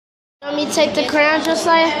Want me to take the crown,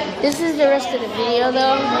 Josiah? This is the rest of the video,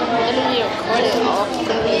 though. I'm gonna be recording off the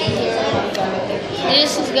video.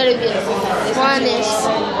 This is gonna be the funnest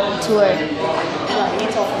tour.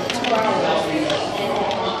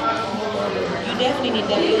 You definitely need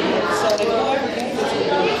that video. So if whoever came with you,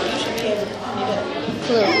 you should be able to need that.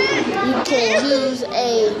 Look, you can use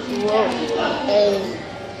a rope.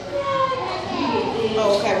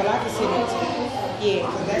 Oh, okay. Well, I can see that too. Yeah,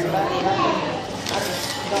 because that's what I did. I just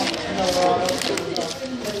don't know where all those things go.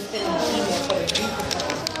 But it's still in the email for the view.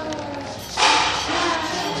 I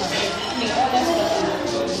mean, all that stuff is in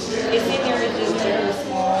there. It's just very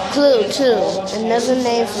small. Clue 2, another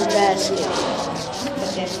name for basket.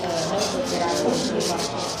 But that notebook that I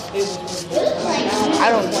wrote, it was really I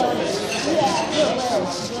don't know.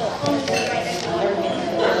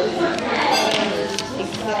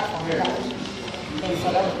 And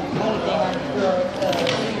so that was the only thing I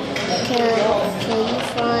Can you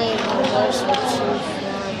find the worst of truth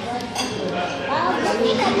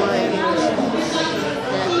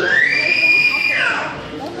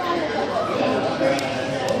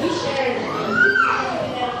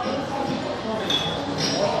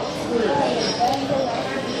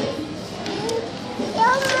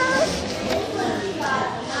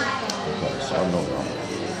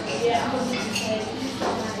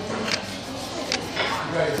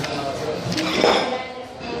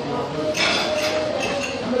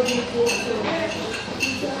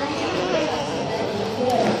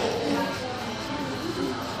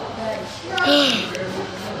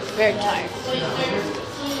Very tired.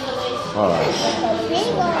 Alright. I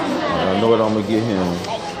know what I'm gonna get him.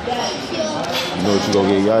 You know what you gonna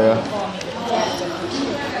get Yaya?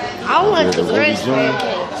 I want the Grinch Jr.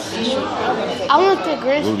 pancakes. I want the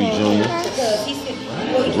Grinch Rudy pancakes.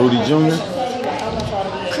 Jr. Rudy Jr.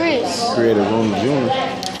 Chris. Creator Rudy Jr.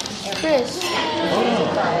 Chris.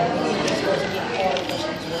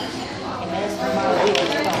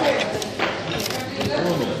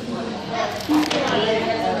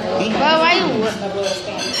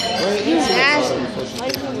 Why you nasty? Why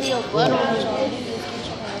you put your butt on me?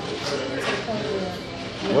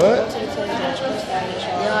 What?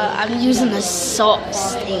 Yeah, I'm using a salt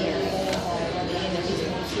stand.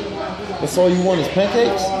 That's all you want is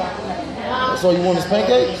pancakes? That's all you want is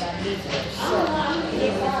pancakes?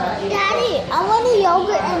 Daddy, I want a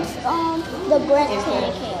yogurt and the Grinch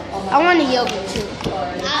pancake. I want a yogurt too. I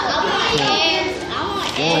want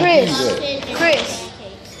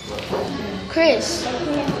Chris.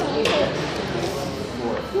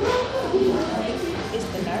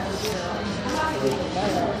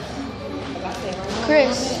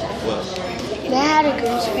 May I have the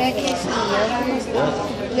Grinch pancakes and the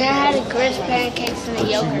yogurt? May I have the Grinch pancakes and the You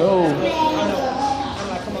yogurt? know, I'm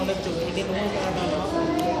like, come on, let's do it. You get the ones that I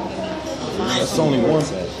that's only one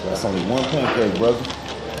pancake, brother.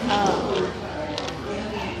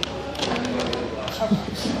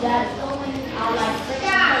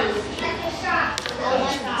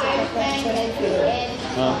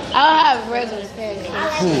 I'll have regular pancakes.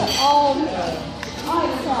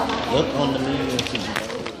 Look on the menu and see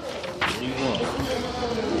what you want.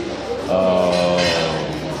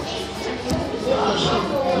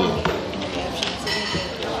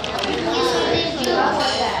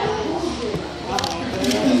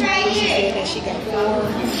 that she got 4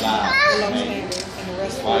 lunch hamburgers and the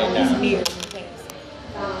rest of it is meals and things.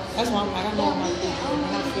 That's why I'm like, I know I'm not good. I'm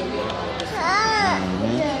not feel good.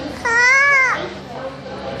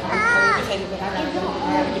 But I gotta go. I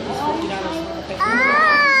gotta get this $50 for the pay for it.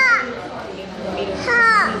 And then I'm gonna meet them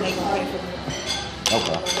and they gonna pay for it.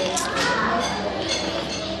 Okay.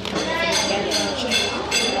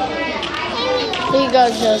 Here you go,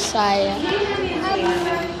 Josiah.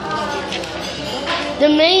 The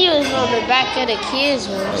menu is on the back of the kids'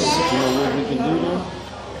 room. But you know what we can do though?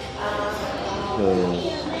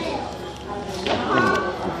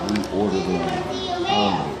 If we order them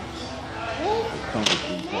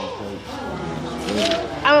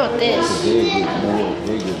I want this.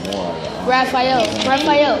 they get more out of it.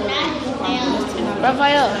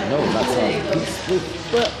 Raphael. No, not some.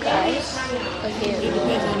 Look, guys. Again. It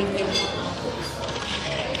depends on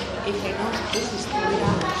if they want this is $3.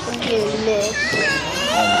 I'm getting this.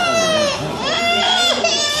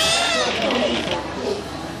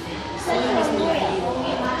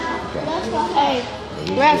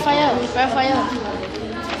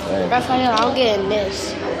 Hey, Raphael, I'm getting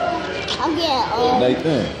this. I'm getting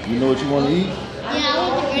Nathan, you know what you want to eat? yeah, I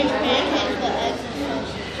want the Grinch pancakes for extra.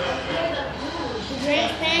 The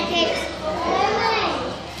Grinch pancakes.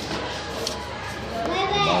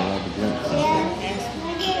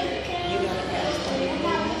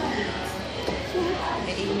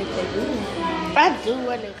 if they do. I do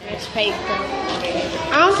want a Grinch cake though.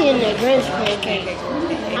 I'm getting a Grinch pancake.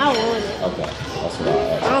 I want it. Okay, that's what I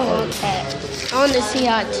asked. I want that. I want to see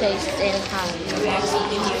how it tastes and how.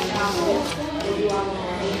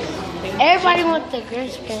 Everybody wants the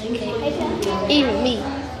Grinch pancake, even me.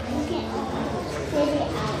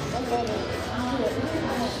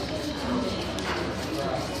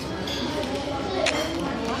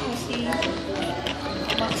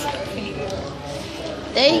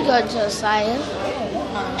 There you go, Josiah.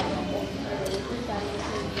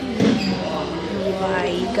 Why are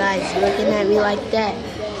you guys looking at me like that?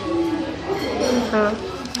 Huh?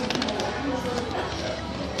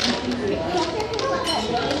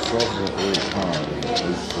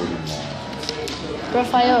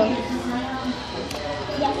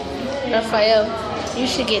 Raphael, you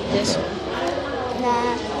should get this one.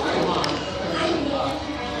 Nah.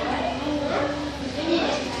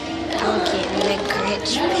 I'm getting the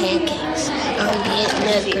Grinch pancakes. I'm getting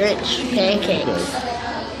the Grinch pancakes.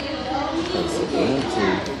 Okay, so for them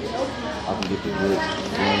two, I can get the Grinch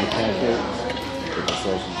and the pancakes with the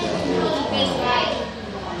sausage down here.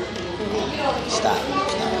 Stop.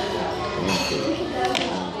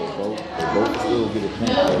 They both still get a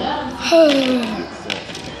pancake.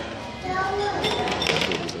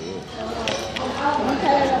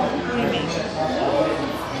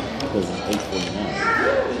 Because it's $8.49.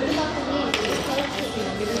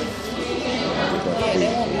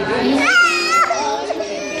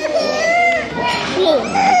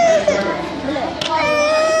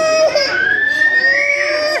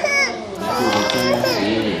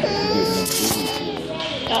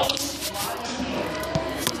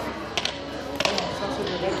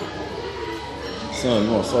 Son,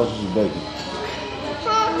 you want sausage or bacon?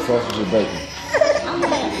 Sausage or bacon?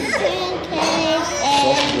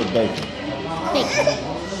 Sausage or bacon?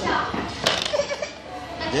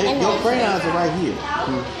 Your crayons are right here.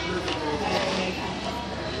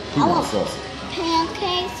 He wants sausage.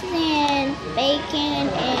 Pancakes and bacon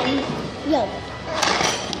and yogurt.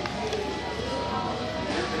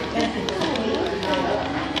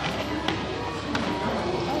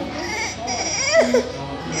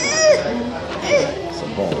 So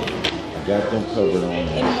boom. I got them covered on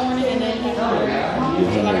there. Get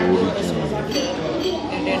him a Rudy Jr.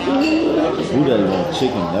 Who that want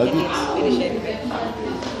chicken nuggets?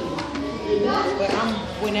 But I'm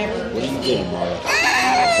whenever. What you getting, Mara?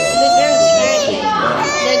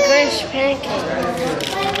 The Grinch pancake.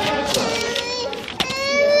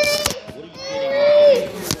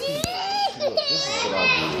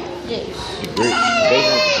 They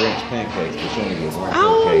want the Grinch pancakes, but you only get one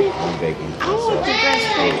pancake, one bacon, I want the Grinch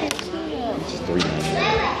pancake. which is $3.99.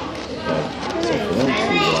 So for them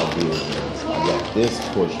two, what I do is I got this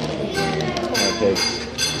portion of the green pancakes,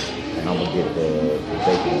 and I'm gonna get the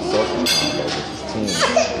bacon and sausage combo, which is 10.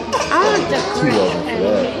 I want the Two of them Grinch for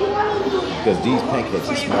that, because these pancakes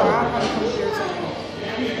are smaller.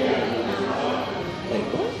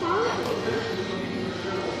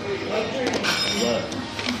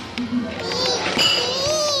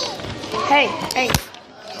 Hey.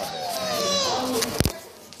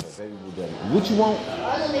 What you want?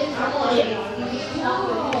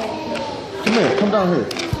 Come here, come down here.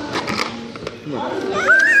 Come here.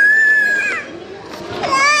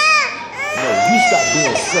 No, you stop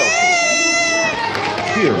being selfish.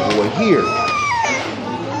 Here, boy, here.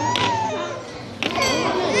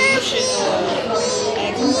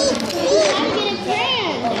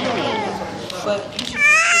 But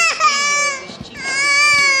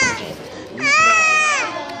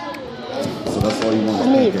So that's all you want. I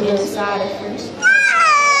need to be inside it first.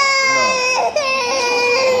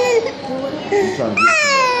 You trying to get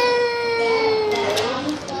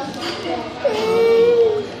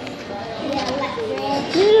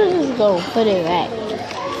You just go put it back.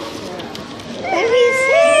 Let me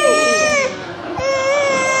see.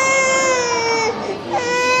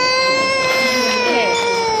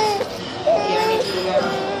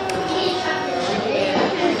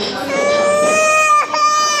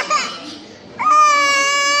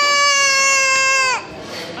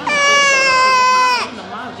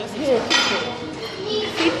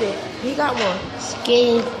 He got one.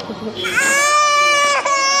 Skinny.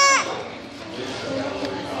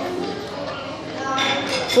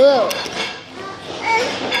 Whoa.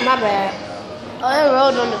 My bad. Oh, it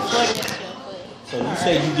rolled on the floor. So you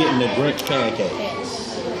say you getting the Grinch pancake?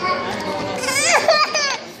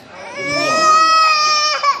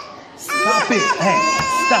 Stop it! Hey,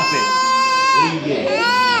 stop it! What are you getting?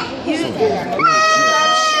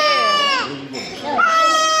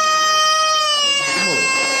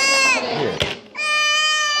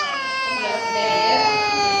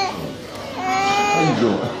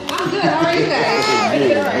 doing? I'm good. How are you guys? Good,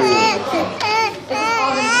 good.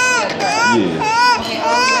 Yeah. Okay,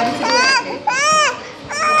 all ready to do it.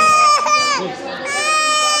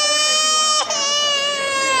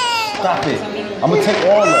 Stop it. I'm gonna take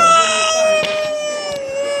all of them.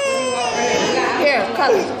 Here,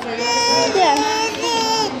 color. There.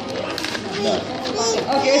 No.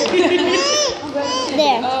 Okay.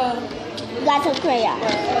 There. Got some crayon. I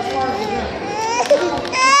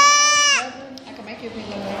can make you a pink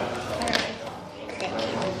lemonade. I got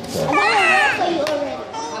it for you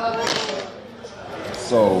already.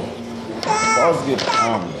 So, if I was to get the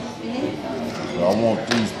omelet, so I want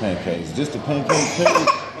these pancakes. Just the pancake too?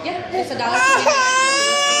 Yeah, it's $1.29.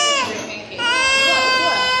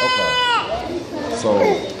 Okay. So,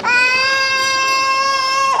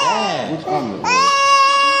 which omelet?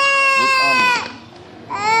 Which omelet?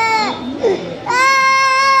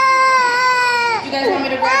 You guys want me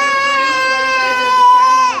to grab it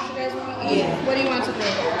for you? What do you want to do?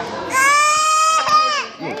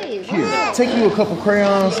 Here, take you a couple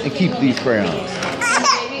crayons and keep these crayons.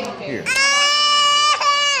 Here.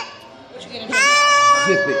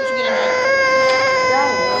 Zip it.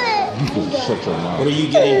 You can shut your mouth. What are you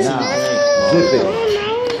getting Now, now? zip it.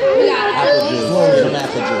 Apple juice. Get them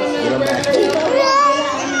apple juice. Get them apple juice.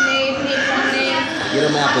 Get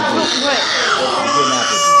them apple juice. Get them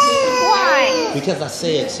apple juice. Why? Because I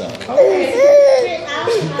said so.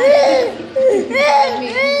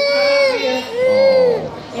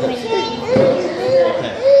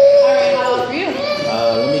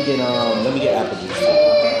 Let me get apple juice.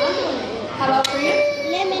 How about for you?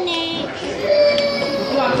 Lemonade.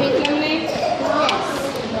 You want pink lemonade? Yes.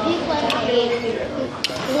 Pink lemonade.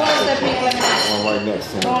 Who wants the pink lemonade? One right next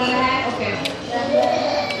to him. 1.5? Okay.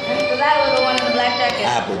 So that was the one in the black jacket.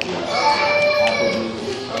 Apple juice. Apple juice.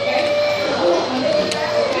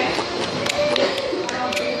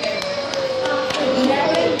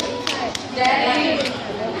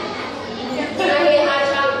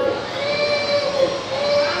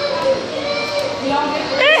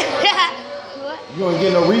 You don't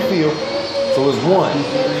get no refill, so it's one.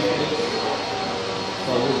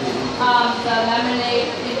 The lemonade,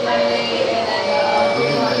 pink lemonade, and then the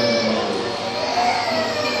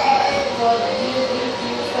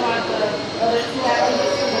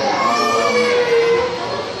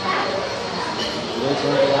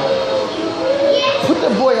Put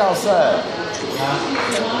that boy outside.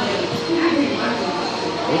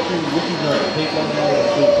 What you doing? Pink lemonade or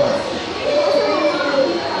fruit punch?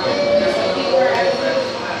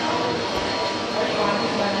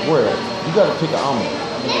 Where? You gotta pick an omelet.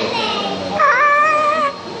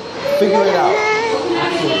 Figure it out.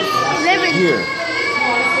 Lemon. Here.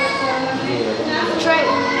 Trade.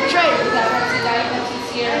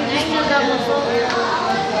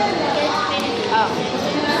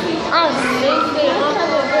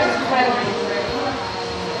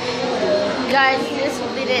 Guys, this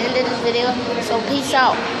will be the end of this video. So peace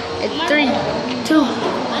out. In 3, 2,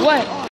 1.